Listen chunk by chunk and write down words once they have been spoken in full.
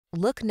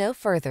Look no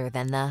further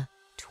than the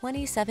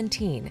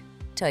 2017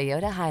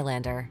 Toyota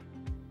Highlander.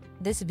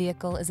 This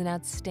vehicle is an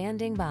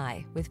outstanding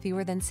buy with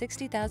fewer than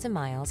 60,000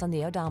 miles on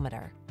the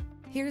odometer.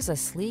 Here's a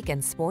sleek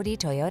and sporty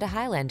Toyota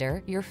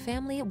Highlander your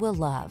family will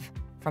love.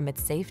 From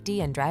its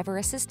safety and driver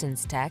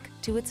assistance tech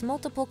to its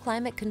multiple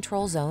climate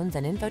control zones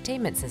and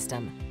infotainment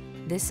system,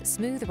 this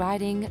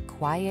smooth-riding,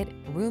 quiet,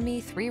 roomy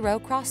three-row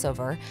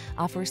crossover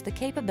offers the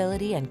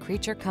capability and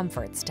creature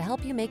comforts to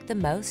help you make the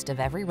most of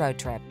every road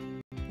trip.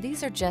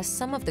 These are just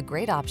some of the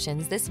great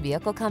options this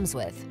vehicle comes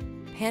with: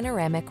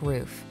 panoramic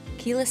roof,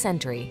 keyless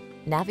entry,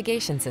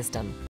 navigation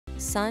system,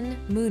 sun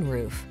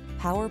moonroof,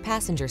 power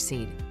passenger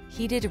seat,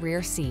 heated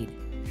rear seat,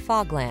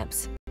 fog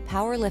lamps,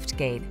 power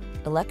liftgate,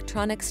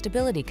 electronic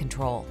stability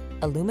control,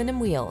 aluminum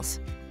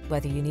wheels.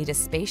 Whether you need a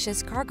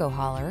spacious cargo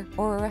hauler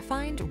or a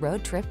refined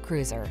road trip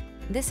cruiser,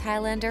 this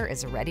Highlander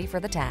is ready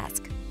for the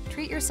task.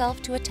 Treat yourself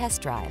to a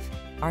test drive.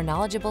 Our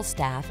knowledgeable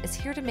staff is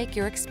here to make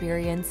your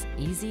experience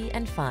easy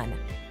and fun.